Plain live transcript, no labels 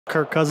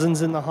Kirk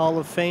Cousins in the Hall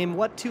of Fame,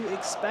 what to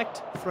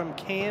expect from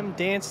Cam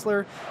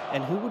Dantzler,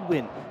 and who would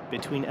win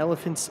between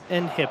elephants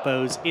and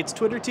hippos. It's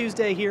Twitter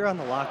Tuesday here on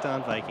the Locked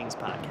On Vikings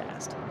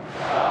podcast.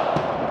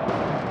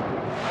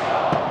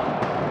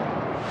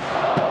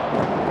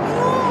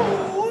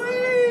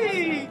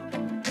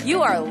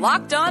 You are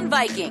Locked On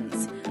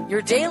Vikings,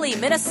 your daily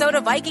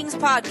Minnesota Vikings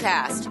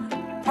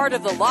podcast, part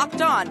of the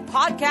Locked On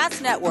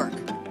Podcast Network,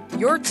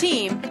 your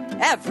team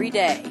every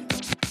day.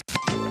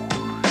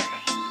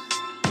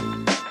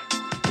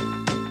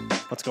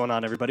 What's going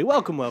on, everybody?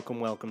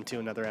 Welcome to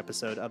another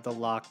episode of the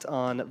Locked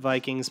On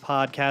Vikings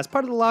podcast,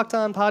 part of the Locked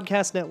On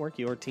Podcast Network,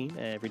 your team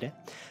every day.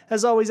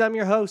 As always, I'm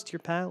your host, your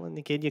pal, and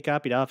the kid you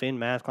copied off in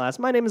math class.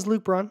 My name is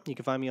Luke Braun. You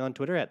can find me on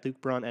Twitter at Luke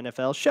Braun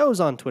NFL,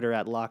 shows on Twitter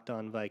at Locked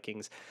On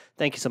Vikings.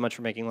 Thank you so much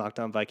for making Locked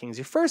On Vikings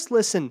your first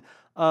listen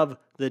of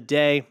the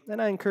day,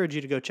 and I encourage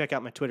you to go check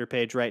out my Twitter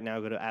page right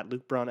now. Go to at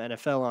Luke Braun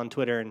NFL on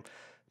Twitter and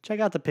check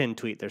out the pinned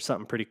tweet. There's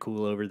something pretty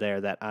cool over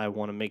there that I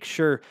want to make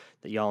sure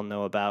that y'all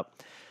know about.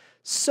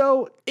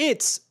 So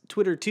it's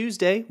Twitter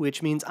Tuesday,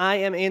 which means I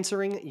am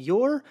answering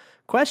your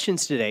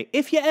questions today.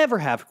 If you ever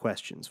have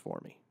questions for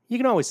me, you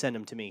can always send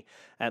them to me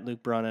at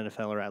Luke Braun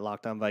NFL or at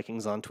Locked On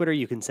Vikings on Twitter.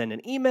 You can send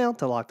an email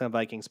to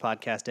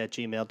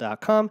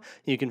lockedonvikingspodcast@gmail.com.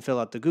 You can fill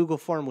out the Google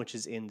form, which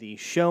is in the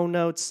show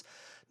notes.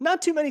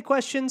 Not too many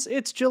questions.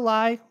 It's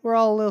July. We're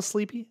all a little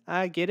sleepy.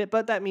 I get it,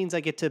 but that means I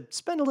get to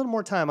spend a little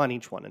more time on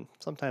each one, and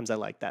sometimes I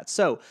like that.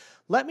 So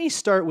let me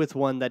start with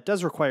one that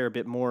does require a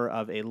bit more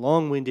of a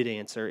long-winded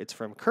answer. It's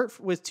from Kurt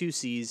with 2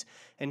 C's,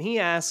 and he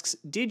asks,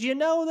 did you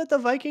know that the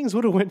Vikings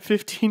would have went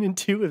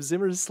 15-2 if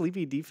Zimmer's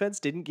sleepy defense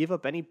didn't give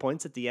up any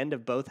points at the end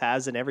of both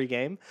halves in every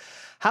game?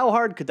 How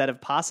hard could that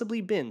have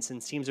possibly been,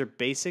 since teams are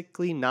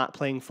basically not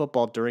playing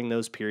football during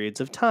those periods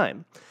of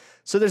time?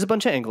 So there's a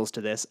bunch of angles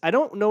to this. I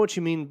don't know what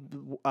you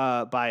mean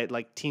by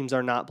like teams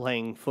are not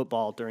playing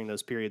football during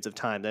those periods of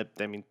time.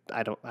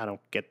 I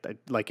don't get that.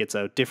 Like it's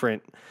a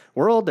different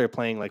world. They're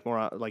playing like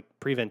more like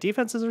prevent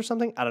defenses or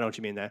something. I don't know what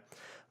you mean there.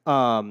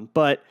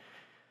 But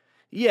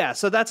yeah,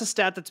 so that's a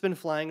stat that's been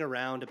flying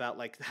around about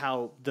like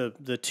how the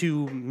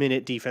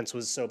 2-minute defense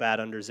was so bad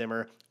under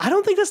Zimmer. I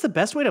don't think that's the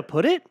best way to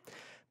put it,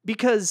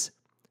 because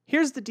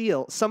here's the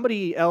deal.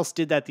 Somebody else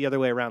did that the other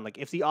way around. Like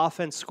if the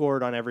offense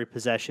scored on every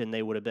possession,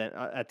 they would have been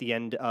at the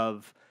end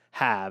of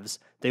halves,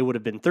 they would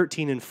have been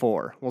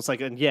 13-4. Well, it's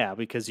like, yeah,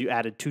 because you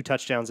added 2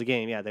 touchdowns a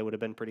game. Yeah, they would have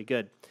been pretty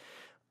good.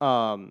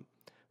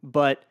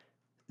 But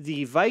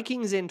the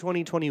Vikings in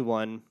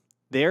 2021,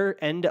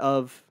 their end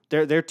of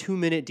their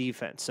 2-minute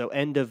defense, so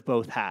end of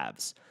both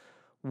halves,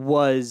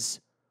 was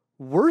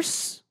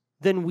worse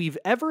than we've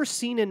ever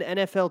seen an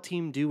NFL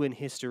team do in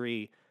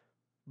history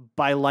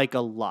by like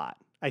a lot,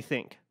 I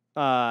think.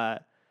 Or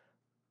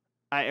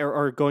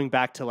going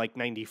back to like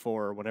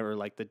 94 or whatever,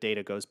 like the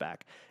data goes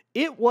back.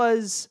 It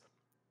was,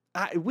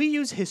 we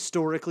use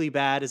historically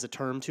bad as a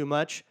term too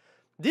much.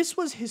 This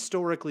was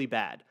historically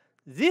bad.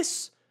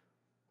 This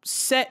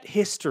set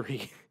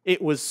history.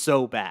 It was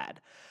so bad.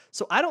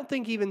 So I don't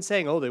think even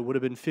saying, oh, they would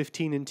have been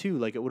 15-2,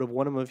 like it would have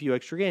won them a few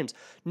extra games.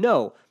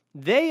 No,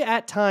 they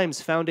at times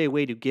found a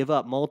way to give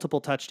up multiple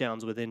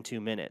touchdowns within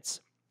 2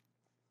 minutes.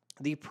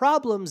 The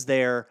problems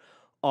there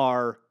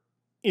are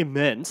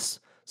immense.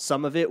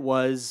 Some of it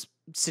was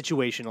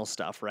situational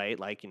stuff, right?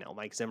 Like,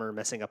 Mike Zimmer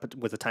messing up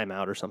with a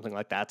timeout or something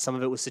like that. Some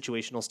of it was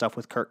situational stuff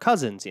with Kirk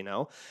Cousins,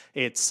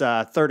 It's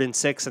 3rd and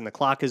 6 and the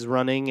clock is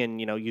running and,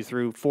 you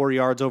threw 4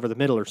 yards over the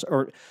middle or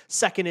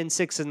 2nd and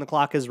 6 and the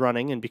clock is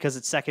running. And because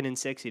it's 2nd and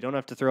 6, you don't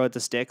have to throw at the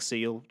sticks. So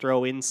you'll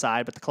throw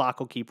inside, but the clock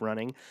will keep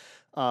running.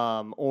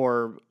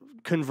 Or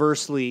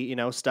conversely,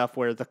 stuff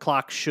where the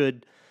clock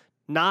should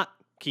not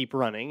keep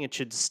running. It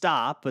should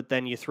stop, but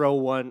then you throw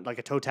one like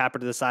a toe tapper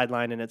to the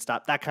sideline and it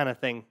stopped, that kind of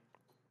thing.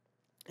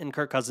 And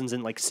Kirk Cousins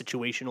and like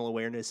situational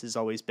awareness has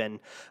always been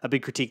a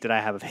big critique that I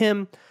have of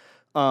him.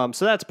 So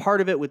that's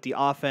part of it with the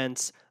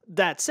offense.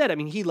 That said, I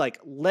mean, he like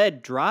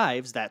led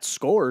drives that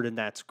scored, and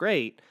that's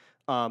great.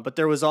 But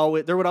there would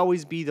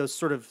always be those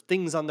sort of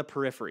things on the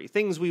periphery,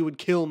 things we would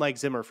kill Mike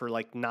Zimmer for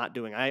like not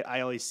doing. I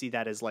always see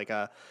that as like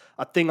a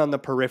thing on the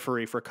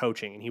periphery for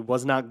coaching, and he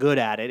was not good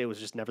at it. It was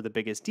just never the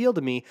biggest deal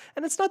to me.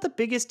 And it's not the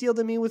biggest deal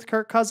to me with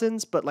Kirk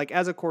Cousins, but like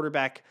as a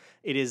quarterback,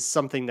 it is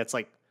something that's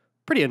like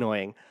pretty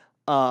annoying.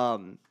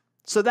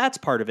 So that's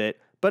part of it.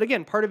 But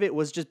again, part of it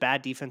was just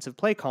bad defensive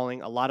play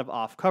calling, a lot of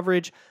off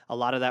coverage. A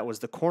lot of that was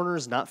the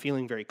corners not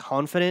feeling very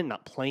confident,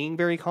 not playing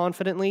very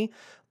confidently.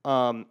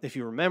 If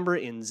you remember,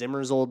 in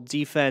Zimmer's old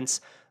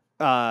defense,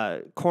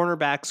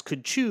 cornerbacks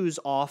could choose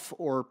off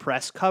or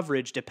press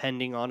coverage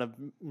depending on a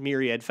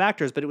myriad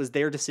factors, but it was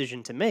their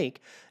decision to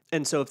make.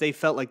 And so if they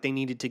felt like they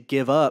needed to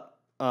give up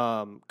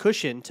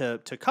cushion to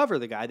cover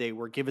the guy, they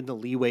were given the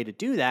leeway to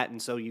do that. And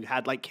so you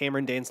had like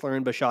Cameron Dantzler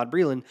and Bashaud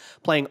Breeland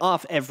playing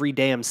off every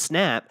damn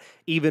snap,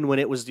 even when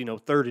it was,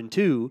 3rd and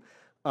 2.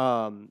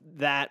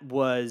 That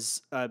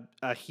was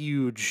a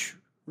huge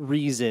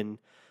reason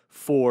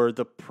for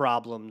the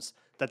problems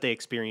that they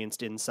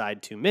experienced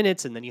inside 2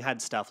 minutes. And then you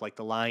had stuff like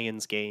the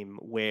Lions game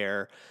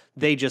where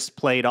they just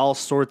played all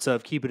sorts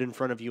of keep it in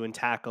front of you and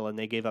tackle, and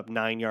they gave up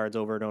 9 yards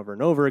over and over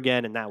and over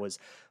again. And that was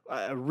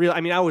real.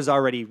 I mean, I was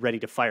already ready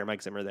to fire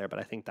Mike Zimmer there, but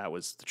I think that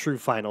was the true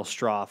final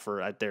straw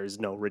for there's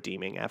no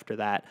redeeming after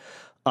that.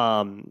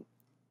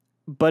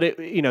 But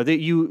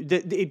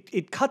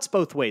it cuts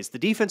both ways. The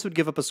defense would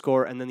give up a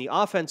score, and then the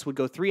offense would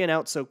go 3 and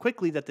out so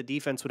quickly that the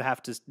defense would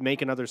have to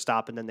make another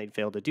stop, and then they'd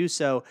fail to do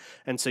so.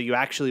 And so you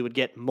actually would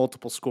get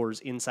multiple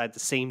scores inside the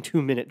same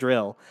 2-minute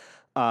drill.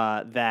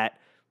 That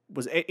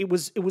was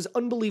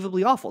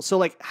unbelievably awful. So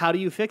like, how do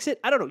you fix it?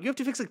 I don't know. You have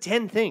to fix like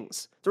 10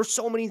 things. There's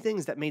so many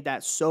things that made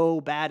that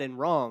so bad and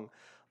wrong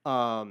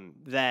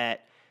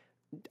that.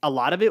 A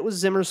lot of it was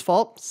Zimmer's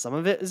fault. Some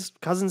of it is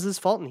Cousins'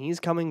 fault, and he's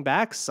coming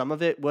back. Some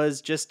of it was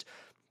just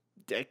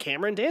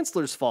Cameron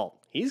Dantzler's fault.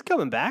 He's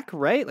coming back,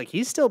 right? Like,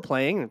 he's still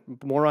playing.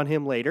 More on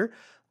him later.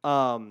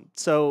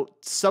 So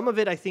some of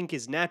it, I think,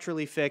 is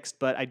naturally fixed,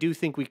 but I do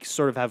think we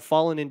sort of have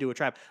fallen into a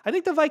trap. I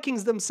think the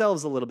Vikings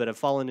themselves a little bit have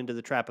fallen into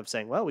the trap of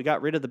saying, well, we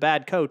got rid of the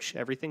bad coach.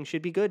 Everything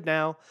should be good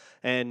now.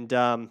 And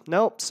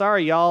nope,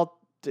 sorry, y'all.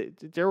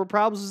 There were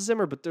problems with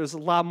Zimmer, but there's a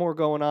lot more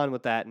going on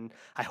with that. And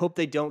I hope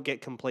they don't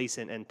get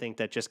complacent and think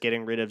that just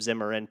getting rid of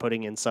Zimmer and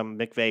putting in some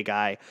McVay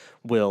guy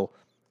will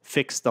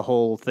fix the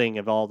whole thing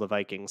of all the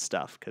Vikings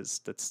stuff,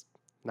 because that's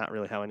not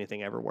really how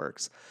anything ever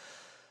works.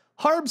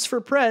 Harbs for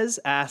Prez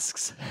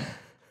asks,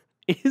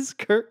 is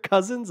Kirk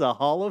Cousins a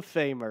Hall of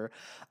Famer?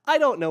 I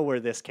don't know where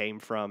this came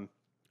from.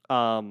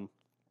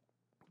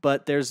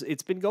 But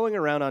it's been going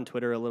around on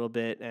Twitter a little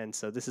bit, and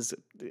so this is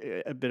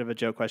a bit of a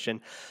joke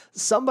question.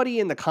 Somebody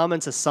in the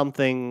comments of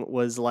something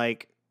was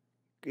like,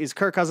 is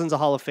Kirk Cousins a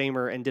Hall of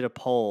Famer, and did a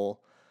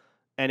poll.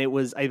 And it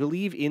was, I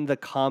believe, in the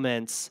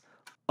comments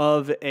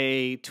of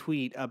a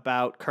tweet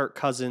about Kirk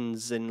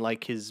Cousins and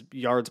like his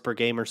yards per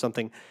game or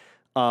something.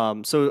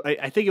 So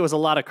I think it was a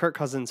lot of Kirk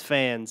Cousins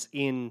fans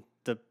in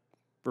the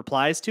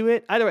replies to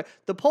it. Either way,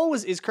 the poll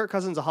was, is Kirk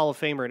Cousins a Hall of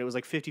Famer? And it was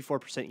like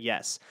 54%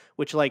 yes,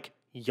 which like,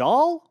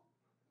 y'all?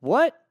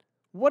 What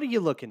are you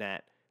looking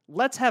at?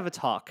 Let's have a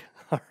talk,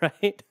 all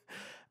right?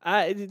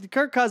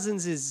 Kirk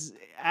Cousins is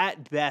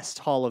at best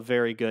Hall of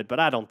Very Good, but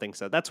I don't think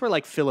so. That's where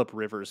like Phillip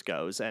Rivers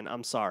goes, and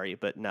I'm sorry,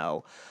 but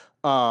no.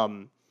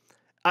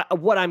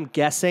 What I'm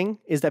guessing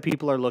is that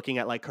people are looking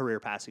at like career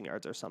passing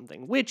yards or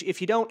something, which if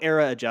you don't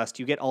era adjust,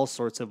 you get all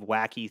sorts of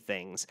wacky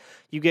things.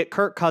 You get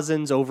Kirk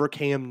Cousins over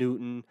Cam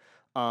Newton,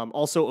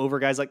 also over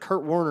guys like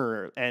Kurt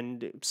Warner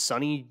and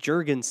Sonny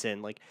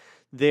Jurgensen. Like,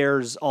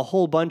 there's a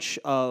whole bunch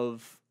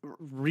of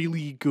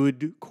really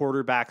good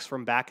quarterbacks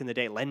from back in the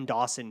day, Len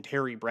Dawson,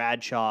 Terry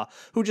Bradshaw,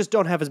 who just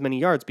don't have as many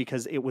yards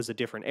because it was a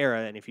different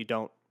era. And if you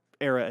don't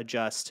era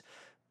adjust,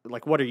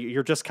 like, what are you?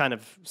 You're just kind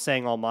of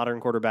saying all modern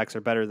quarterbacks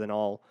are better than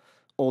all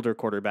older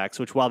quarterbacks,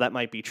 which, while that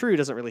might be true,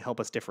 doesn't really help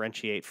us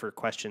differentiate for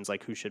questions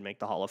like who should make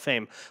the Hall of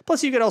Fame.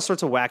 Plus, you get all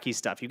sorts of wacky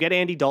stuff. You get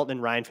Andy Dalton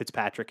and Ryan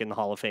Fitzpatrick in the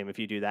Hall of Fame if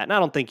you do that. And I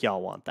don't think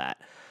y'all want that.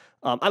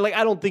 I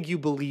don't think you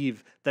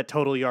believe that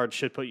total yards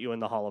should put you in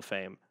the Hall of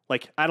Fame.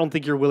 Like, I don't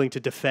think you're willing to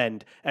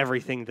defend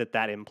everything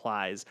that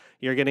implies.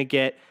 You're going to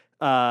get,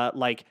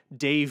 like,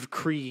 Dave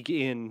Krieg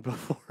in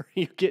before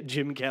you get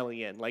Jim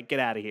Kelly in. Like, get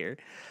out of here.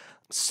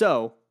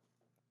 So,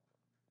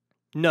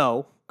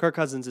 no, Kirk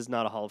Cousins is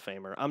not a Hall of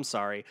Famer. I'm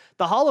sorry.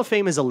 The Hall of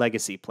Fame is a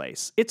legacy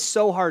place. It's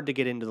so hard to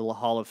get into the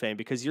Hall of Fame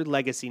because your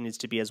legacy needs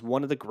to be as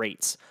one of the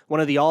greats, one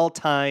of the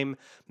all-time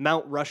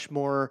Mount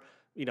Rushmore,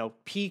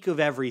 peak of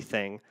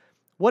everything.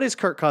 What is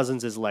Kirk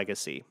Cousins'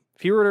 legacy?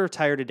 If he were to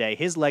retire today,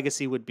 his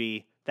legacy would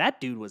be,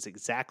 that dude was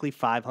exactly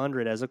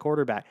 500 as a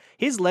quarterback.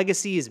 His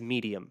legacy is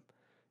medium,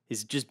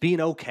 is just being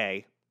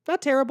okay.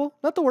 Not terrible,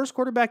 not the worst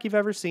quarterback you've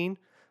ever seen,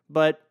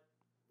 but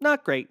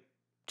not great.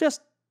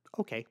 Just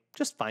okay,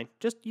 just fine.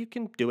 Just, you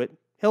can do it.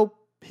 He'll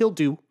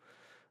do.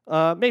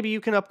 Maybe you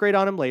can upgrade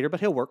on him later, but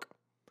he'll work.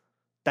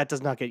 That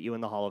does not get you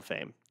in the Hall of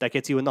Fame. That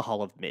gets you in the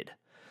Hall of Mid.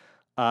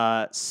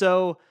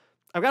 So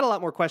I've got a lot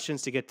more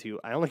questions to get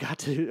to. I only got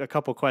to a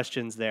couple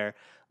questions there.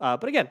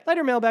 But again,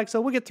 lighter mailbag, so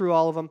we'll get through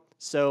all of them.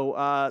 So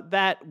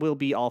that will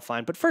be all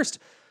fine. But first,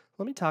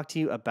 let me talk to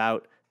you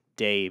about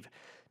Dave.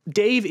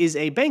 Dave is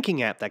a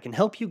banking app that can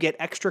help you get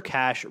extra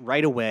cash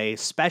right away,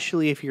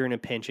 especially if you're in a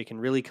pinch. It can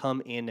really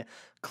come in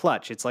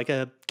clutch. It's like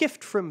a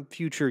gift from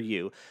future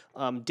you.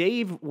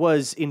 Dave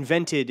was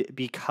invented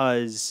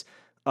because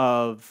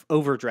of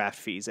overdraft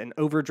fees, and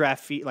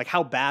overdraft fee, like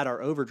how bad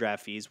are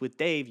overdraft fees? With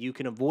Dave, you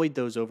can avoid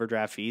those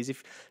overdraft fees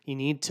if you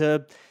need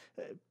to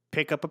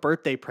pick up a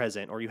birthday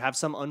present, or you have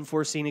some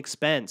unforeseen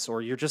expense,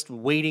 or you're just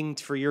waiting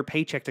for your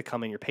paycheck to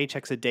come in. Your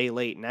paycheck's a day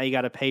late. Now you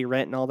got to pay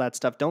rent and all that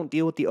stuff. Don't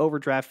deal with the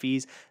overdraft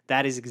fees.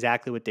 That is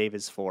exactly what Dave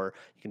is for.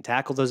 You can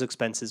tackle those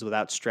expenses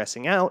without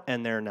stressing out,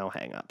 and there are no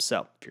hang-ups.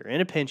 So if you're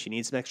in a pinch, you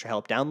need some extra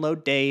help,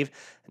 download Dave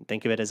and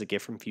think of it as a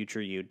gift from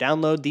future you.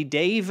 Download the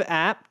Dave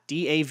app,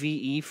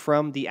 D-A-V-E,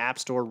 from the App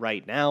Store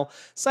right now.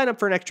 Sign up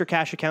for an extra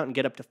cash account and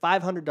get up to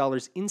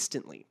 $500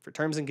 instantly. For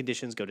terms and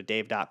conditions, go to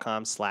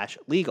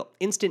dave.com/legal.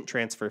 Instant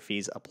transfer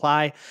fees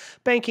apply.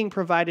 Banking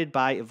provided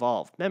by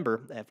Evolve.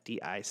 Member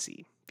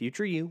FDIC.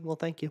 Future you will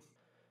thank you.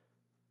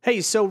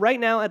 Hey, so right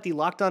now at the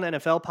Locked On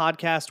NFL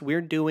podcast,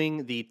 we're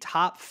doing the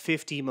top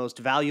 50 most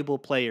valuable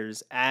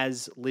players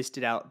as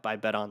listed out by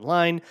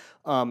BetOnline.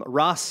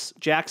 Ross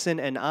Jackson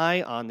and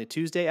I on the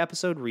Tuesday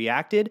episode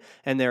reacted,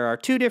 and there are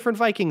two different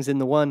Vikings in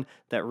the one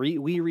that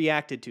we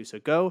reacted to. So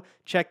go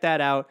check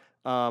that out.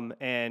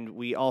 And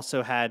we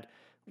also had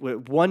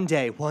one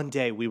day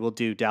we will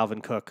do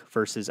Dalvin Cook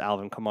versus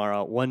Alvin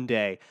Kamara. One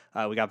day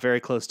we got very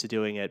close to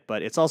doing it,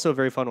 but it's also a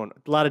very fun one.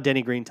 A lot of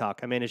Denny Green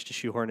talk. I managed to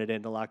shoehorn it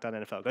into Locked On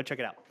NFL. Go check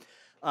it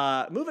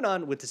out. Moving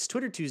on with this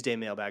Twitter Tuesday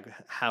mailbag.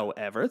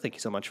 However, thank you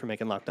so much for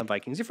making Locked On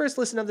Vikings your first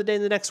listen of the day.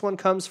 The next one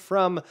comes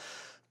from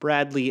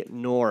Bradley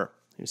Knorr,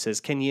 who says,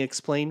 "Can you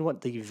explain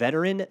what the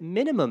veteran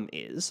minimum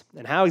is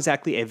and how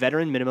exactly a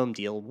veteran minimum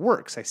deal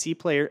works? I see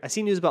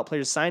news about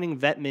players signing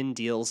vet min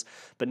deals,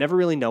 but never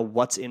really know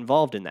what's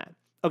involved in that."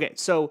 Okay,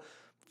 so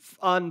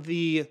on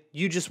the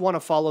you just want to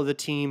follow the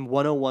team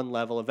 101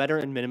 level, a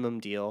veteran minimum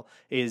deal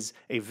is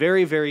a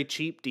very, very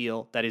cheap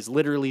deal that is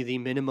literally the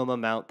minimum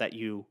amount that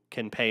you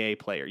can pay a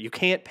player. You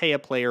can't pay a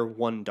player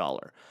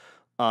 $1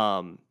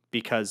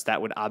 because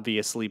that would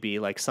obviously be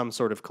like some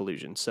sort of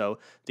collusion. So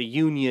the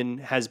union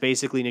has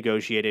basically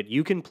negotiated,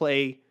 you can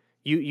play,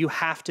 you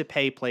have to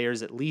pay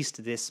players at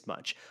least this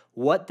much.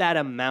 What that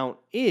amount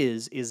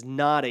is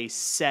not a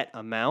set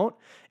amount.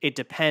 It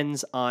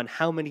depends on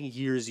how many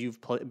years you've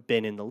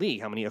been in the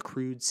league, how many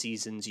accrued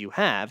seasons you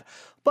have,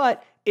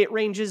 but it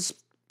ranges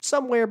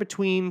somewhere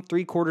between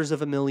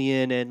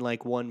 $750,000 and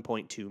like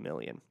 1.2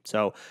 million.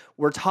 So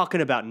we're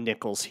talking about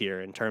nickels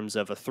here in terms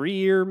of a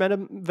 3-year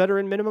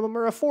veteran minimum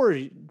or a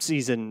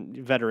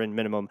 4-season veteran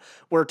minimum.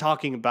 We're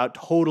talking about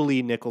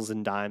totally nickels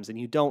and dimes, and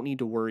you don't need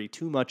to worry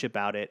too much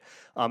about it.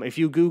 If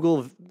you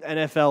Google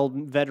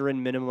NFL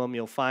veteran minimum,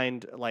 you'll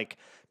find like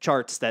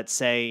charts that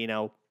say, you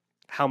know,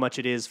 how much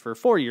it is for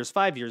 4 years,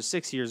 5 years,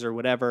 6 years, or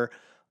whatever.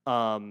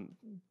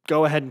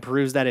 Go ahead and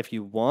peruse that if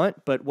you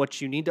want. But what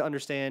you need to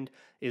understand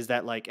is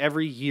that like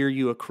every year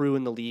you accrue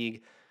in the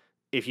league,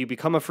 if you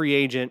become a free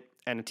agent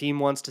and a team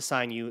wants to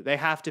sign you, they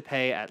have to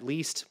pay at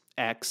least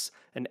X,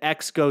 and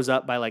X goes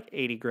up by like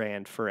 80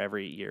 grand for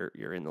every year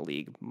you're in the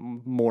league,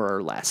 more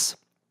or less.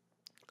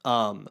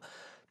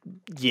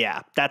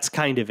 Yeah, that's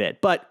kind of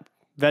it. But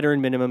veteran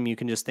minimum, you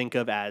can just think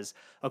of as,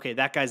 okay,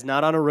 that guy's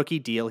not on a rookie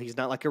deal. He's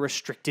not like a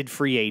restricted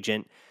free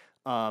agent.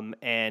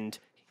 And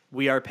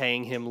we are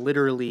paying him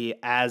literally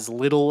as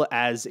little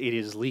as it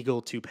is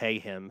legal to pay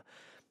him.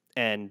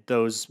 And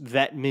those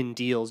vet min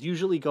deals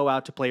usually go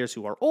out to players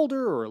who are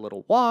older or a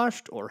little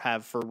washed or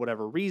have, for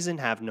whatever reason,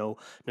 have no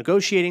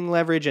negotiating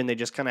leverage, and they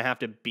just kind of have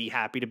to be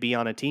happy to be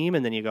on a team.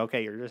 And then you go,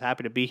 okay, you're just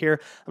happy to be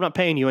here. I'm not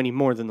paying you any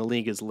more than the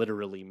league is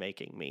literally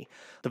making me.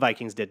 The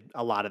Vikings did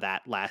a lot of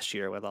that last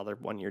year with all their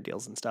one-year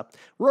deals and stuff.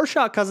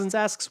 Rorschach Cousins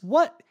asks,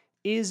 what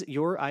is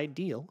your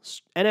ideal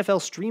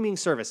NFL streaming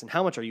service, and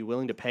how much are you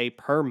willing to pay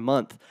per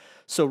month?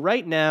 So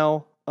right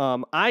now,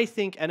 I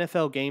think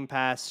NFL Game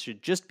Pass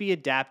should just be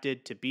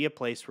adapted to be a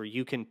place where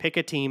you can pick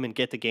a team and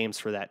get the games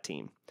for that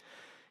team.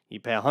 You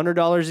pay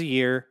 $100 a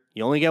year.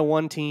 You only get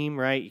one team,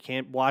 right? You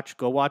can't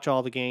go watch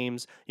all the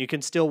games. You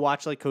can still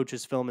watch like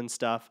coaches film and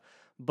stuff.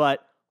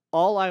 But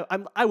I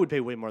would pay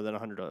way more than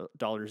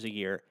 $100 a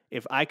year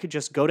if I could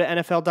just go to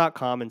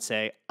NFL.com and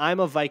say,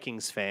 I'm a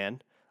Vikings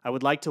fan. I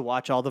would like to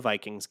watch all the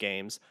Vikings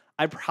games.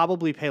 I'd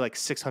probably pay like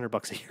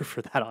 $600 a year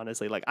for that,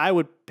 honestly. Like I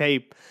would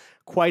pay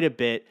quite a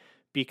bit,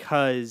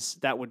 because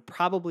that would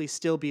probably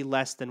still be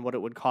less than what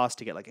it would cost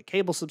to get like a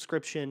cable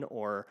subscription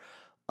or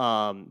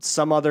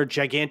some other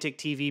gigantic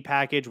TV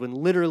package, when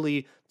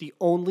literally the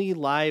only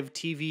live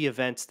TV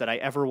events that I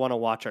ever want to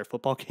watch are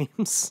football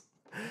games.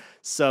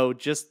 So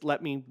just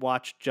let me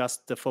watch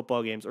just the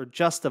football games or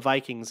just the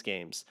Vikings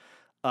games.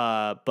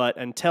 But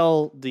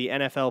until the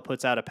NFL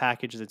puts out a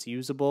package that's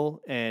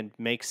usable and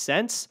makes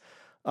sense,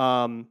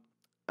 ahoy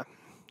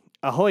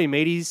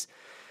mateys.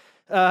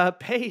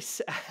 Pace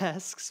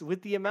asks,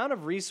 with the amount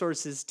of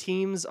resources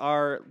teams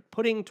are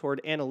putting toward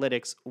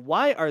analytics,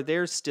 why are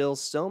there still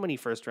so many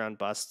first-round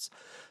busts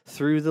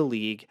through the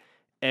league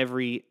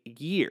every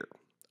year?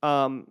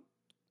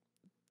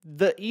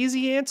 The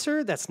easy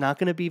answer, that's not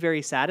going to be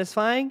very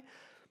satisfying,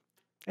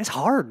 it's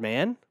hard,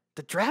 man.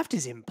 The draft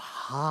is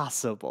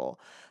impossible.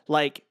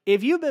 Like,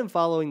 if you've been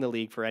following the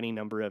league for any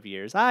number of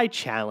years, I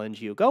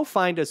challenge you, go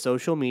find a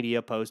social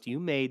media post you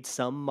made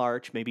some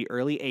March, maybe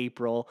early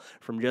April,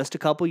 from just a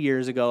couple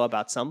years ago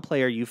about some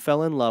player you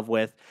fell in love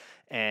with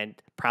and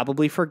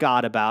probably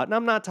forgot about. And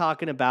I'm not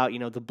talking about,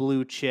 the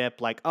blue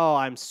chip, like, oh,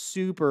 I'm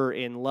super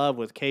in love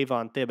with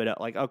Kayvon Thibodeau.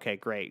 Like, okay,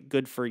 great.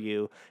 Good for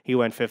you. He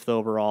went 5th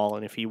overall.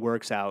 And if he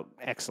works out,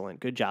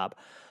 excellent. Good job.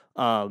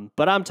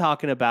 But I'm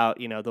talking about,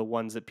 the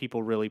ones that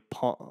people really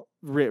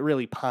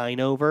pine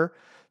over,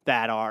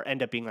 that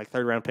end up being like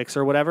 3rd-round picks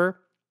or whatever,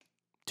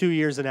 2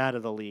 years and out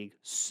of the league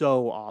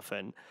so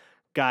often.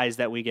 Guys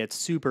that we get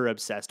super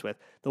obsessed with.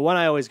 The one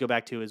I always go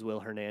back to is Will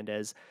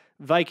Hernandez.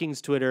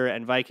 Vikings Twitter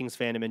and Vikings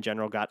fandom in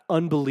general got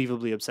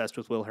unbelievably obsessed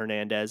with Will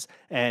Hernandez,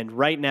 and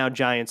right now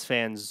Giants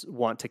fans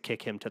want to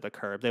kick him to the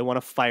curb. They want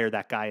to fire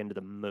that guy into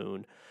the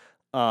moon.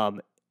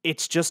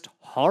 It's just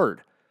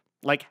hard.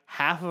 Like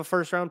half of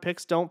first round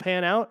picks don't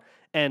pan out,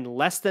 and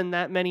less than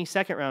that many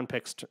second round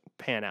picks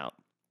pan out.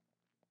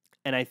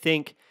 And I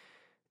think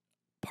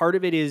part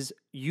of it is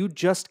you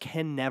just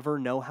can never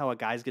know how a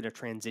guy's going to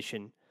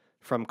transition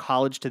from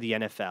college to the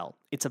NFL.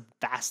 It's a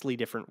vastly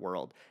different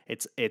world.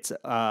 It's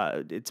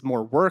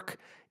more work.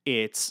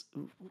 It's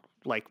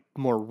like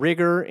more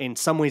rigor. In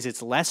some ways,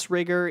 it's less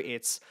rigor.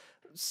 It's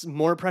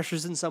more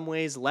pressures in some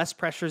ways, less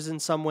pressures in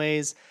some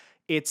ways.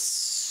 It's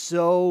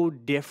so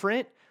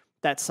different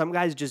that some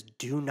guys just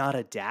do not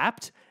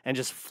adapt and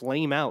just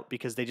flame out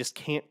because they just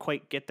can't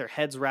quite get their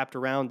heads wrapped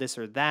around this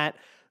or that.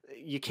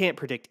 You can't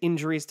predict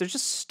injuries. There's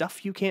just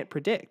stuff you can't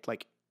predict.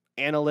 Like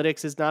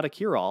analytics is not a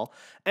cure-all.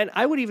 And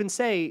I would even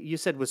say, you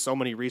said with so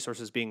many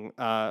resources being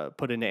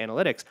put into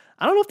analytics,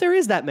 I don't know if there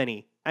is that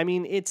many. I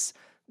mean, it's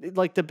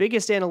like the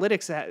biggest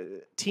analytics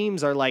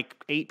teams are like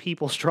 8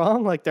 people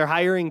strong. Like they're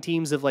hiring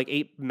teams of like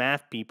 8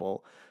 math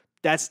people.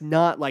 That's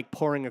not like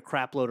pouring a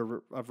crap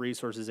load of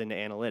resources into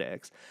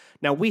analytics.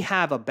 Now, we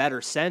have a better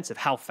sense of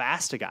how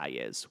fast a guy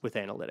is with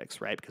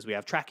analytics, right? Because we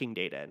have tracking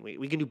data and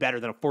we can do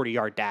better than a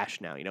 40-yard dash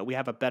now. You know, we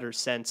have a better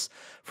sense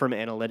from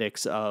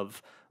analytics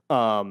of,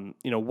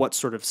 what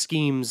sort of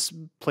schemes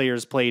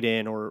players played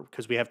in, or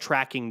because we have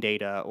tracking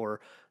data,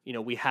 or,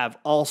 we have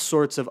all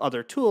sorts of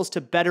other tools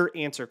to better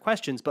answer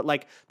questions. But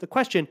like the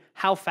question,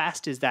 how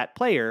fast is that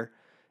player?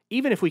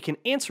 Even if we can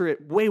answer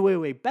it way, way,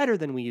 way better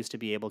than we used to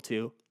be able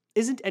to,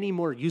 isn't any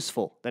more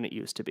useful than it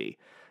used to be.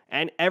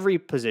 And every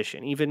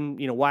position, even,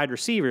 wide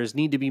receivers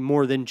need to be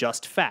more than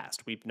just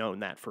fast. We've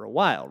known that for a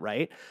while,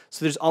 right?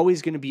 So there's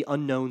always going to be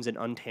unknowns and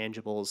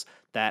untangibles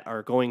that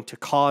are going to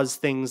cause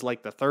things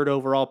like the 3rd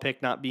overall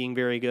pick not being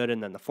very good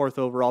and then the 4th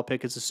overall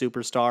pick is a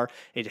superstar.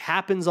 It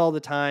happens all the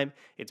time.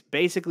 It's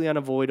basically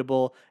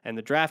unavoidable, and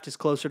the draft is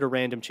closer to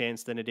random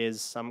chance than it is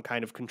some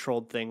kind of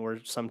controlled thing where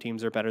some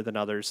teams are better than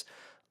others.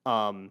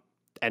 And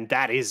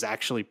that is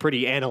actually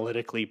pretty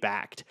analytically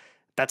backed.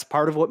 That's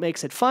part of what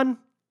makes it fun,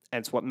 and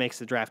it's what makes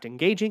the draft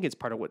engaging. It's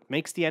part of what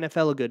makes the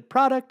NFL a good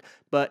product.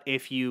 But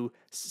if you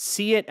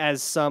see it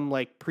as some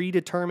like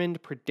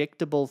predetermined,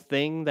 predictable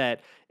thing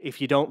that if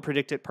you don't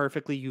predict it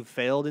perfectly, you've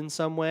failed in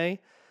some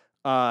way,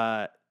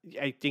 I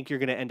think you're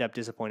going to end up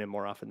disappointed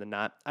more often than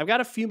not. I've got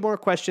a few more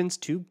questions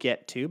to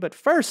get to, but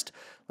first,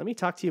 let me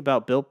talk to you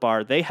about Built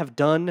Bar. They have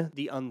done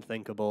the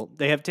unthinkable.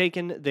 They have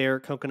taken their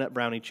coconut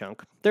brownie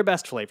chunk, their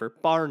best flavor,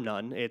 bar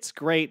none. It's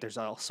great. There's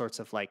all sorts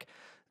of like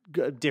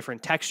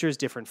different textures,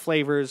 different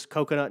flavors,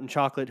 coconut and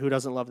chocolate. Who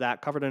doesn't love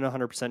that? Covered in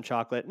 100%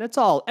 chocolate. And it's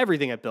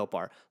everything at Built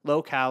Bar.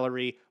 Low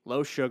calorie,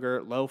 low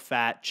sugar, low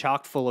fat,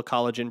 chock full of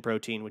collagen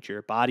protein, which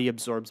your body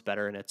absorbs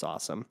better, and it's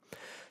awesome.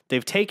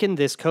 They've taken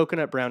this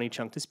coconut brownie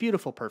chunk, this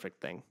beautiful,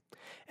 perfect thing,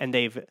 and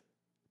they've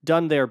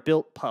done their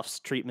Built Puffs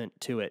treatment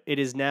to it. It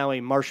is now a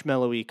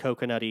marshmallowy,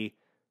 coconutty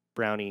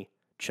brownie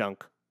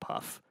chunk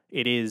puff.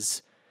 It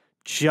is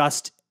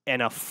just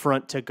an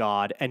affront to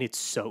God, and it's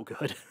so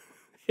good.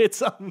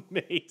 It's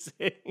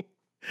amazing.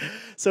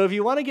 So if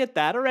you want to get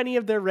that or any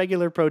of their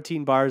regular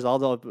protein bars, all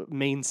the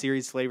main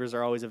series flavors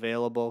are always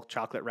available,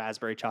 chocolate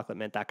raspberry, chocolate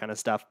mint, that kind of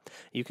stuff,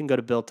 you can go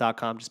to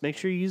built.com. Just make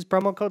sure you use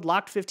promo code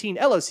LOCKED15,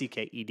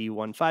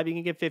 LOCKED15. You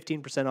can get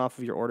 15% off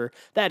of your order.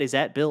 That is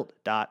at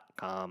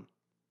built.com.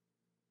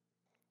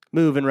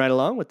 Moving right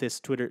along with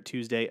this Twitter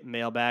Tuesday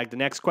mailbag. The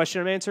next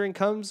question I'm answering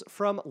comes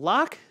from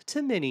Lock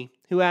to Mini,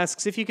 who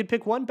asks, if you could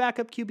pick one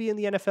backup QB in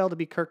the NFL to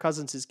be Kirk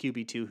Cousins'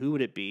 QB2, who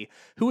would it be?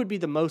 Who would be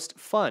the most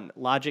fun,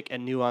 logic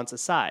and nuance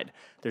aside?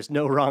 There's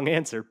no wrong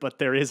answer, but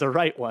there is a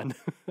right one.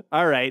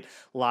 All right,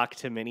 Lock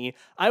to Mini.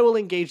 I will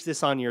engage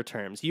this on your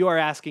terms. You are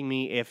asking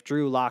me if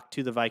Drew Lock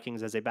to the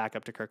Vikings as a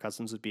backup to Kirk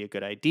Cousins would be a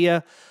good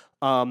idea.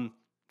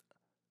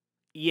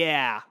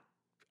 Yeah,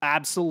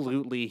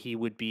 absolutely he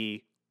would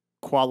be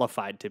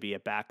qualified to be a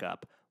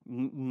backup.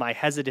 My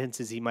hesitance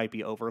is he might be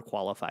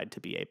overqualified to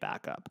be a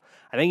backup.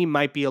 I think he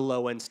might be a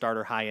low-end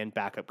starter, high-end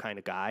backup kind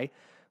of guy.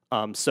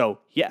 So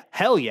yeah,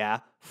 hell yeah,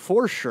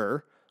 for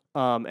sure.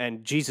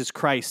 And Jesus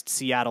Christ,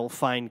 Seattle,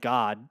 find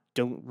God.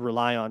 Don't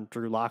rely on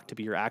Drew Lock to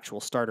be your actual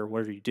starter.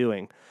 What are you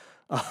doing?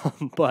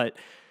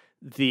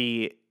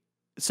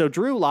 So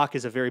Drew Lock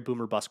is a very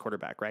boomer bust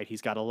quarterback, right? He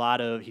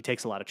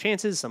takes a lot of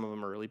chances. Some of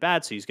them are really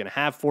bad. So he's going to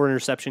have 4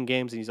 interception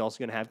games, and he's also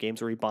going to have games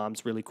where he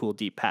bombs really cool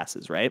deep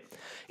passes, right?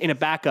 In a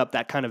backup,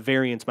 that kind of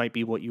variance might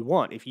be what you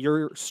want. If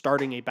you're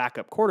starting a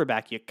backup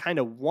quarterback, you kind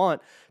of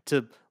want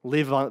to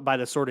live by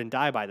the sword and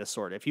die by the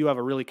sword. If you have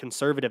a really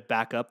conservative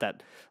backup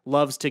that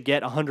loves to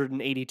get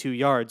 182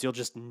 yards, you'll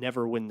just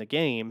never win the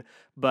game.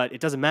 But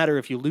it doesn't matter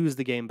if you lose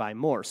the game by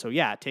more. So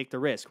yeah, take the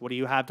risk. What do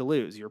you have to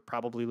lose? You're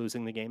probably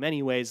losing the game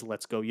anyways.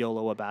 Let's go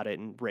YOLO about it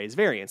and raise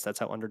variance. That's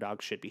how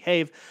underdogs should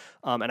behave.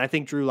 And I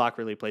think Drew Lock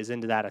really plays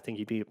into that. I think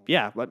he'd be,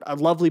 a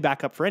lovely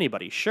backup for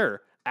anybody.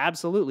 Sure,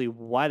 absolutely.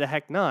 Why the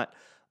heck not?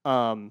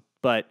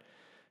 But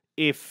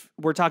if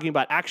we're talking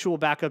about actual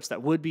backups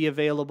that would be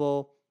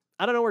available,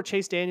 I don't know where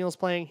Chase Daniel's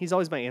playing. He's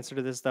always my answer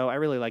to this, though. I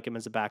really like him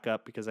as a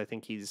backup because I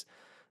think he's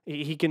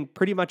He can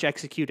pretty much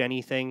execute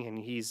anything, and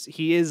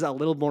he is a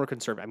little more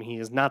conservative. I mean, he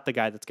is not the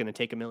guy that's going to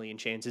take a million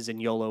chances and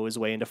YOLO his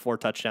way into 4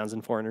 touchdowns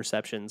and 4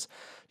 interceptions,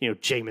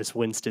 Jameis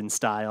Winston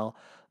style.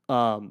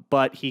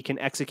 But he can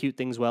execute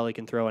things well. He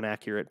can throw an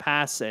accurate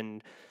pass,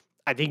 and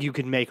I think you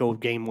can make a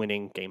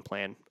game-winning game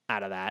plan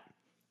out of that.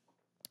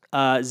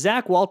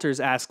 Zach Walters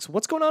asks,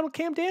 what's going on with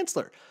Cam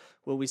Dantzler?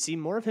 Will we see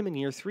more of him in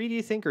year 3, do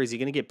you think, or is he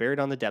going to get buried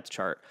on the depth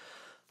chart?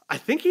 I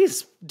think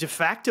he's de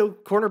facto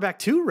cornerback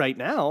 2 right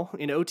now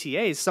in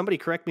OTAs. Somebody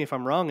correct me if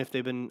I'm wrong, if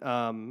they've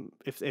been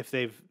if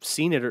they've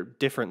seen it or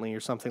differently or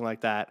something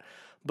like that.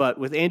 But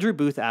with Andrew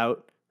Booth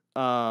out,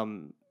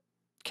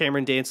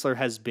 Cameron Dantzler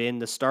has been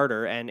the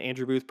starter, and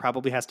Andrew Booth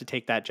probably has to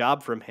take that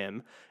job from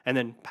him. And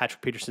then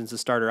Patrick Peterson's the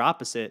starter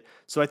opposite.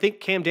 So I think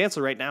Cam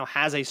Dantzler right now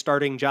has a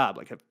starting job,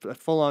 like a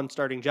full-on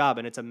starting job,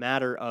 and it's a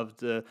matter of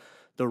the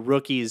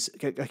rookies,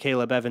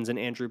 Caleb Evans and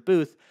Andrew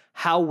Booth.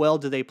 How well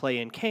do they play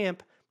in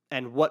camp?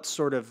 And what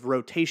sort of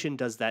rotation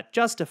does that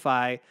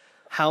justify?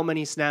 How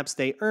many snaps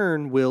they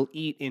earn will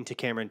eat into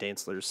Cameron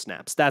Dantzler's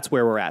snaps. That's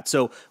where we're at.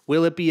 So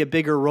will it be a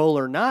bigger role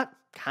or not?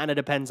 Kind of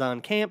depends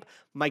on camp.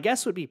 My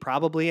guess would be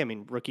probably. I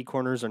mean, rookie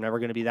corners are never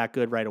going to be that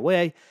good right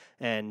away.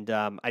 And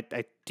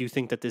I do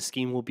think that this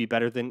scheme will be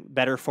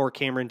better for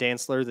Cameron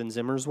Dantzler than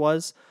Zimmer's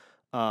was.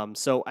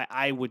 So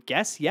I would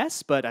guess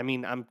yes, but I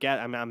mean,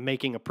 I'm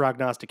making a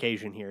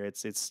prognostication here.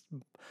 It's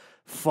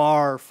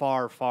far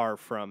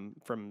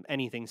from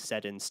anything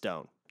set in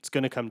stone. It's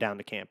going to come down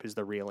to camp is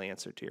the real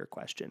answer to your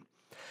question.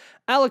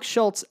 Alex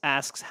Schultz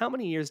asks, how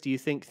many years do you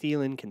think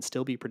Thielen can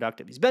still be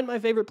productive? He's been my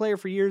favorite player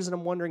for years, and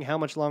I'm wondering how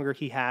much longer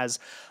he has.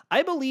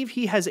 I believe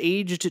he has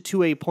aged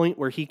to a point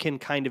where he can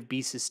kind of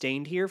be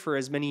sustained here for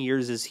as many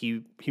years as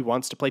he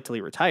wants to play till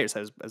he retires,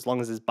 as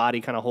long as his body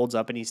kind of holds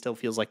up and he still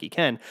feels like he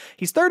can.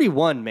 He's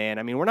 31, man.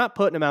 I mean, we're not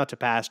putting him out to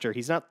pasture.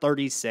 He's not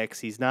 36.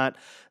 He's not,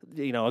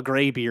 a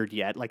gray beard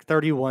yet. Like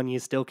 31, you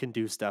still can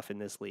do stuff in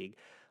this league.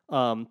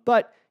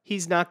 But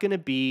he's not going to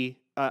be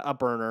a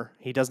burner.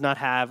 He does not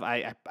have,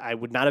 I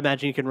would not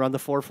imagine he can run the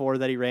 4.4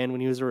 that he ran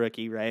when he was a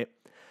rookie, right?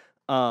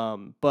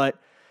 But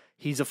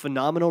he's a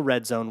phenomenal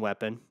red zone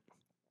weapon.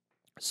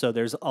 So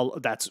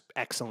that's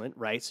excellent,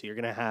 right? So you're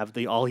going to have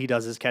the all he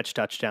does is catch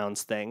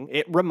touchdowns thing.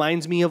 It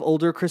reminds me of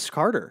older Chris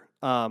Carter,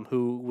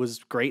 who was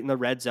great in the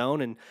red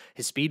zone, and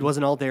his speed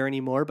wasn't all there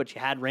anymore, but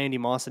you had Randy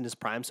Moss in his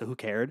prime, so who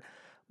cared?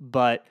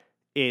 But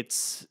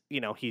it's,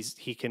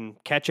 he can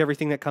catch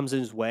everything that comes in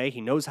his way. He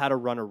knows how to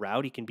run a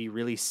route. He can be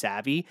really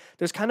savvy.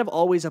 There's kind of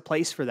always a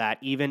place for that,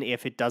 even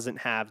if it doesn't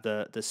have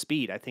the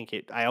speed.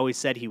 I always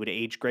said he would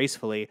age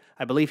gracefully.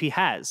 I believe he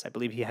has. I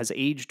believe he has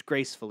aged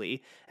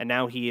gracefully, and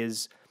now he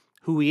is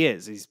who he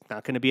is. He's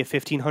not going to be a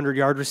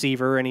 1,500-yard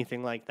receiver or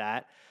anything like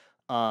that.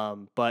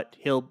 But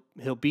he'll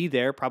be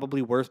there,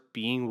 probably worth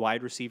being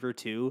wide receiver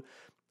 2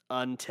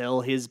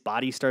 until his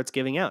body starts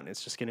giving out. And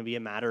it's just going to be a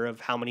matter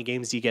of how many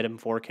games do you get him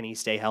for? Can he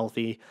stay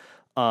healthy?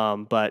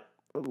 But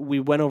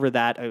we went over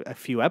that a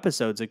few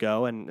episodes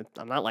ago, and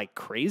I'm not like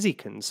crazy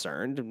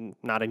concerned,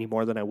 not any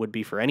more than I would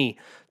be for any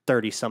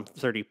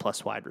 30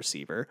 plus wide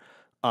receiver.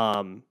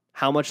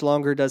 How much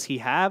longer does he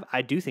have?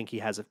 I do think he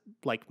has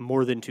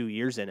more than 2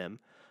 years in him.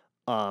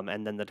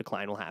 And then the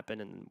decline will happen,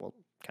 and we'll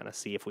kind of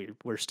see if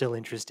we're still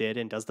interested,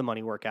 and does the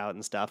money work out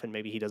and stuff, and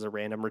maybe he does a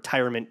random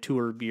retirement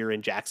tour year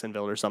in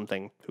Jacksonville or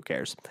something. Who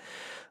cares?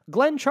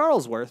 Glenn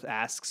Charlesworth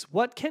asks,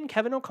 what can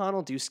Kevin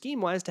O'Connell do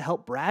scheme-wise to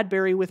help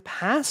Bradbury with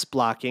pass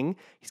blocking?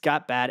 He's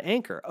got bad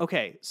anchor.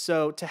 Okay,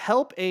 so to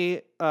help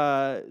a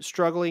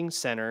struggling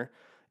center,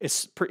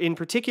 in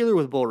particular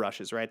with bull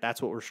rushes, right?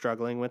 That's what we're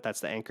struggling with.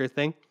 That's the anchor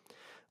thing.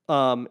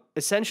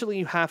 Essentially,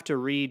 you have to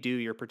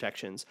redo your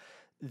protections.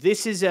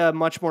 This is a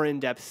much more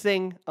in-depth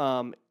thing.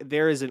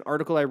 There is an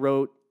article I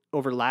wrote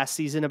over last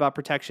season about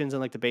protections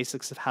and the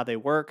basics of how they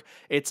work.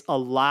 It's a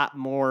lot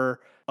more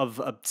of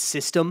a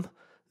system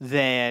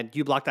than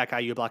you block that guy,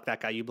 you block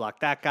that guy, you block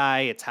that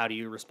guy. It's how do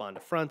you respond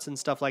to fronts and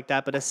stuff like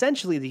that. But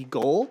essentially the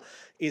goal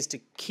is to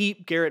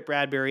keep Garrett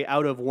Bradbury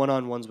out of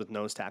one-on-ones with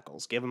nose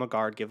tackles. Give him a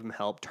guard, give him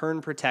help, turn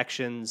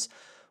protections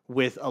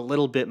with a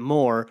little bit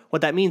more.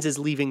 What that means is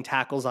leaving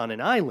tackles on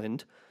an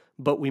island,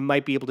 but we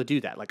might be able to do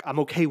that. I'm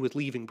okay with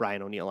leaving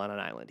Brian O'Neill on an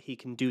island. He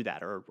can do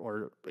that,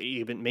 or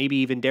maybe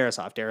even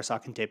Darisaw.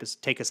 Darisaw can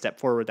take a step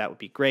forward. That would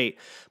be great.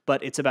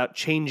 But it's about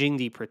changing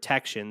the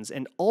protections.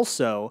 And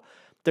also,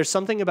 there's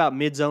something about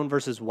mid-zone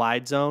versus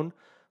wide zone,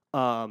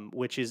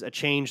 which is a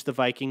change the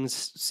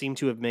Vikings seem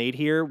to have made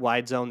here.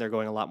 Wide zone, they're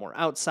going a lot more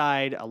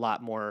outside, a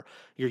lot more.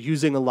 You're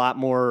using a lot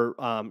more,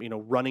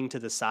 running to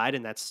the side,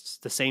 and that's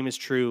the same is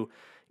true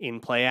in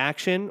play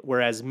action.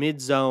 Whereas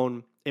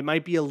mid-zone, it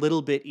might be a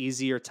little bit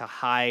easier to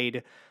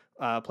hide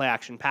play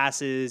action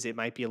passes. It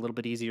might be a little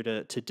bit easier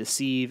to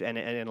deceive and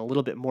a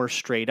little bit more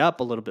straight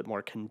up, a little bit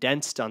more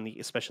condensed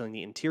especially in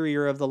the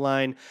interior of the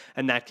line.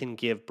 And that can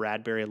give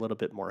Bradbury a little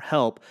bit more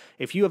help.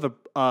 If you have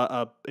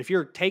if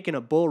you're taking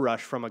a bull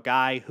rush from a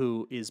guy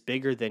who is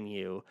bigger than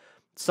you,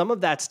 some of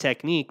that's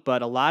technique,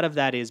 but a lot of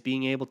that is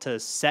being able to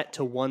set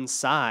to one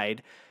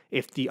side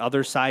if the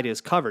other side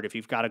is covered. If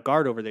you've got a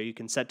guard over there, you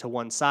can set to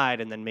one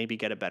side and then maybe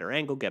get a better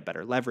angle, get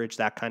better leverage,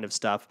 that kind of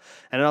stuff.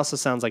 And it also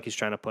sounds like he's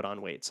trying to put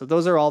on weight. So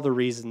those are all the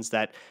reasons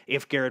that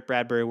if Garrett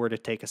Bradbury were to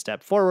take a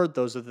step forward,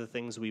 those are the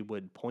things we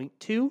would point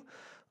to.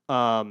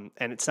 And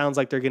it sounds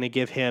like they're going to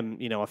give him,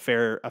 a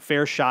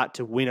fair shot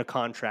to win a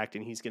contract,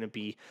 and he's going to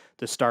be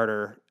the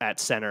starter at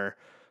center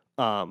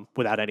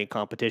without any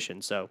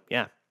competition. So,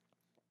 yeah.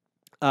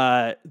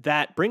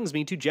 That brings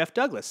me to Jeff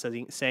Douglas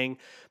saying,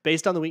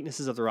 based on the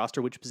weaknesses of the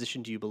roster, which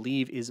position do you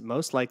believe is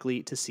most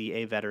likely to see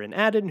a veteran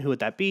added? And who would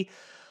that be?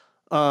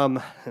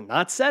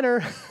 Not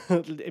center.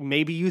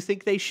 Maybe you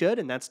think they should,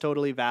 and that's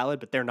totally valid,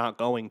 but they're not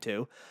going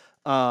to.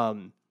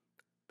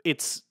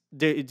 It's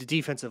the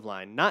defensive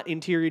line, not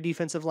interior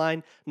defensive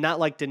line, not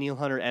like Daniil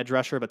Hunter edge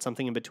rusher, but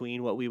something in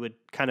between, what we would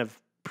kind of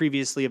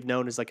previously have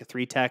known as like a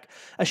 3-tech,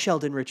 a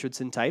Sheldon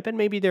Richardson type, and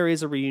maybe there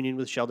is a reunion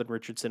with Sheldon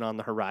Richardson on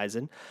the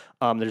horizon.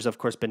 There's, of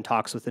course, been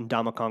talks with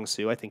Ndamukong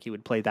Suh. I think he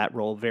would play that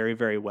role very,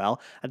 very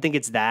well. I think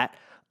it's that.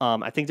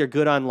 I think they're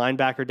good on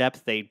linebacker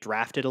depth. They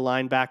drafted a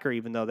linebacker,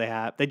 even though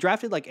they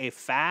drafted like a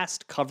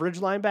fast coverage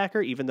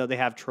linebacker, even though they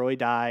have Troy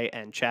Dye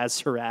and Chaz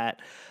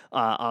Surratt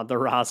on the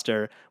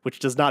roster, which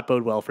does not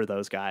bode well for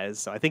those guys.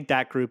 So I think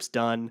that group's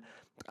done.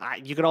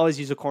 You could always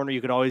use a corner.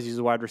 You could always use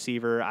a wide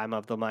receiver. I'm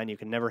of the mind you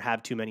can never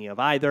have too many of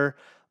either.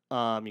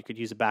 You could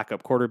use a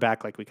backup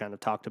quarterback like we kind of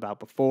talked about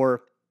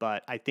before.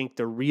 But I think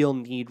the real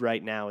need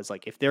right now is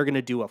like if they're going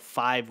to do a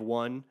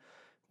 5-1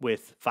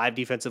 with 5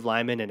 defensive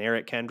linemen and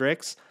Eric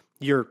Kendricks,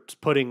 you're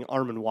putting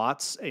Armon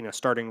Watts in a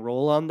starting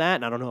role on that.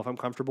 And I don't know if I'm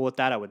comfortable with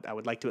that. I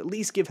would like to at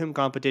least give him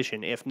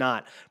competition. If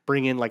not,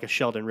 bring in like a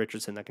Sheldon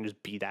Richardson that can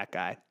just be that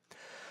guy.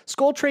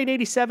 Skull Trade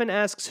 87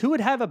 asks, who would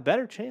have a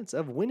better chance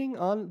of winning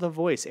on The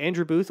Voice,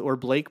 Andrew Booth or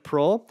Blake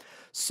Prohl?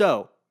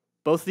 So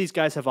both of these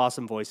guys have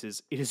awesome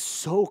voices. It is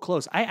so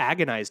close. I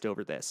agonized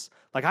over this.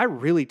 Like I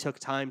really took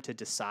time to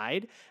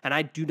decide, and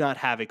I do not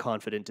have a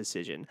confident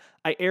decision.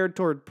 I erred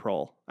toward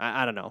Prohl.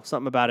 I don't know.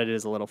 Something about it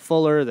is a little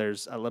fuller.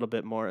 There's a little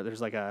bit more.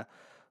 There's like a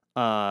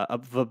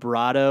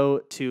vibrato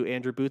to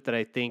Andrew Booth that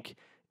I think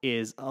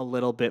is a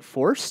little bit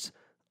forced.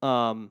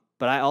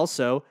 But I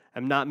also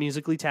am not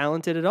musically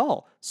talented at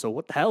all. So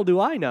what the hell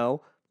do I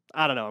know?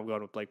 I don't know. I'm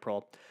going with Blake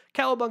Prohl.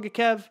 Cowabunga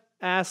Kev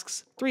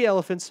asks, 3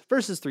 elephants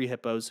versus 3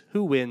 hippos.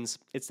 Who wins?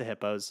 It's the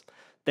hippos.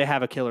 They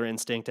have a killer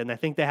instinct, and I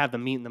think they have the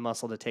meat and the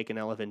muscle to take an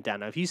elephant down.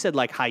 Now, if you said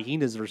like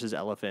hyenas versus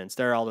elephants,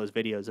 there are all those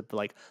videos of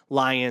like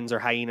lions or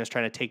hyenas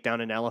trying to take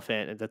down an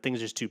elephant, and the thing's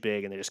just too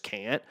big and they just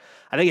can't.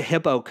 I think a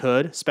hippo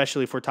could,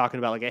 especially if we're talking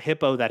about like a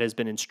hippo that has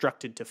been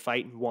instructed to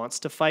fight and wants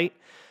to fight.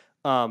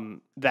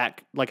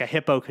 That like a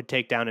hippo could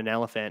take down an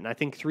elephant. And I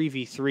think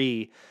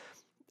 3v3,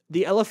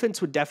 the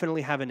elephants would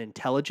definitely have an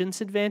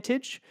intelligence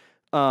advantage.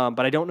 But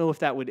I don't know if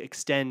that would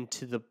extend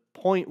to the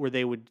point where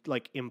they would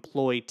like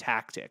employ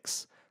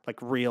tactics,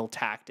 like real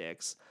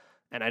tactics.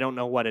 And I don't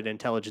know what an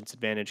intelligence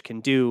advantage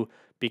can do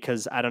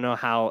because I don't know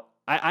how,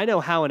 I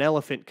know how an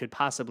elephant could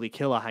possibly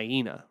kill a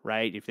hyena,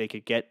 right? If they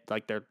could get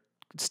like their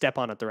step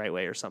on it the right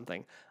way or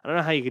something. I don't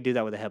know how you could do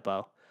that with a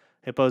hippo.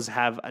 Hippos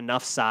have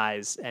enough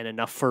size and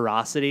enough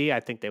ferocity. I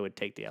think they would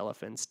take the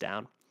elephants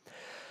down.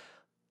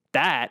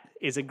 That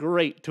is a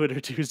great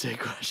Twitter Tuesday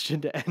question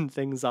to end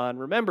things on.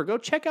 Remember, go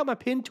check out my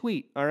pinned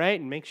tweet, all right?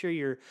 And make sure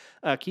you're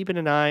keeping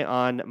an eye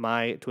on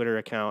my Twitter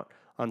account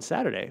on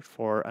Saturday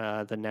for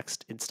the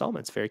next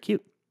installments. Very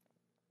cute.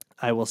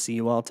 I will see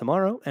you all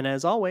tomorrow. And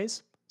as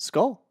always,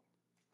 Skull.